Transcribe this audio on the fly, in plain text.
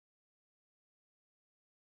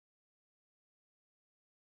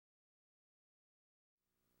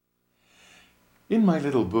In my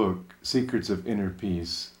little book, Secrets of Inner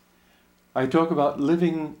Peace, I talk about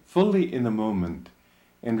living fully in the moment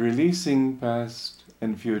and releasing past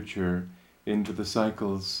and future into the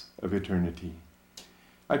cycles of eternity.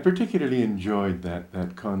 I particularly enjoyed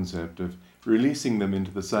that concept of releasing them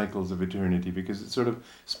into the cycles of eternity because it sort of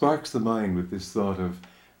sparks the mind with this thought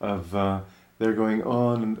of they're going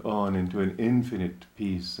on and on into an infinite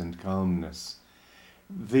peace and calmness.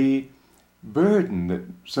 The burden that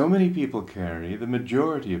so many people carry, the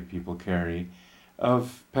majority of people carry,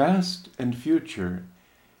 of past and future,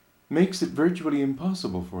 makes it virtually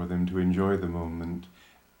impossible for them to enjoy the moment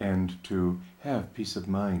and to have peace of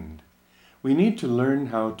mind. We need to learn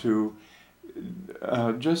how to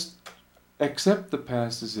just accept the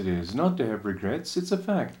past as it is, not to have regrets. It's a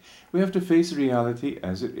fact. We have to face reality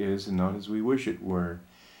as it is and not as we wish it were.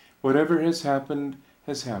 Whatever has happened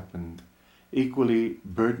has happened. Equally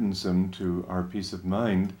burdensome to our peace of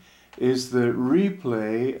mind is the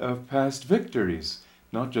replay of past victories,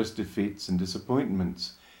 not just defeats and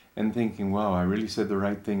disappointments, and thinking, wow, I really said the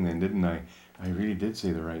right thing then, didn't I? I really did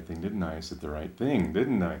say the right thing, didn't I? I said the right thing,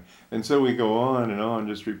 didn't I? And so we go on and on,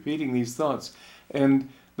 just repeating these thoughts, and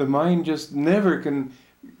the mind just never can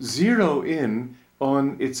zero in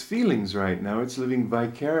on its feelings right now. It's living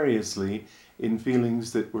vicariously in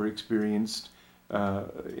feelings that were experienced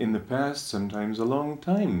in the past, sometimes a long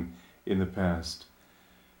time in the past.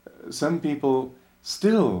 Some people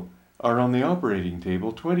still are on the operating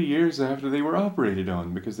table 20 years after they were operated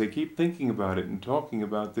on because they keep thinking about it and talking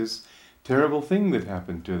about this terrible thing that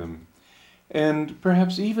happened to them. And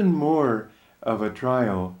perhaps even more of a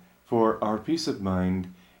trial for our peace of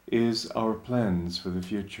mind is our plans for the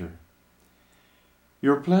future.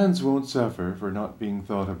 Your plans won't suffer for not being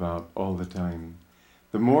thought about all the time.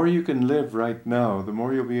 The more you can live right now, the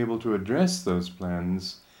more you'll be able to address those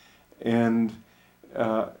plans and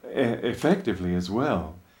effectively as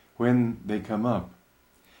well when they come up.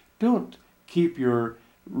 Don't keep your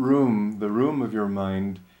room, the room of your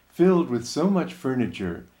mind, filled with so much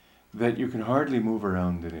furniture that you can hardly move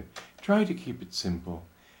around in it. Try to keep it simple.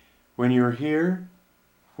 When you're here,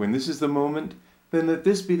 when this is the moment, then let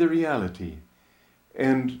this be the reality.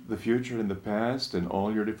 And the future and the past and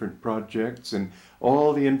all your different projects and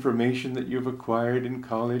all the information that you've acquired in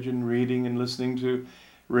college and reading and listening to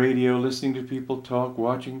radio, listening to people talk,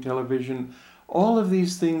 watching television, all of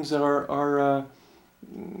these things are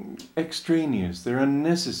extraneous. They're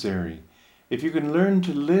unnecessary. If you can learn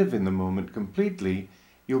to live in the moment completely,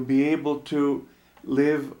 you'll be able to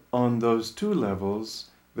live on those two levels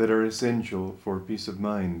that are essential for peace of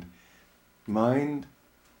mind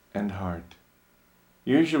and heart.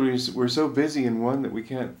 Usually we're so busy in one that we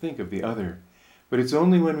can't think of the other. But it's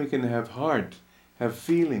only when we can have heart, have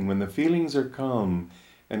feeling, when the feelings are calm,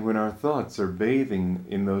 and when our thoughts are bathing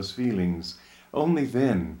in those feelings, only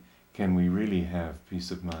then can we really have peace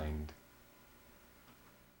of mind.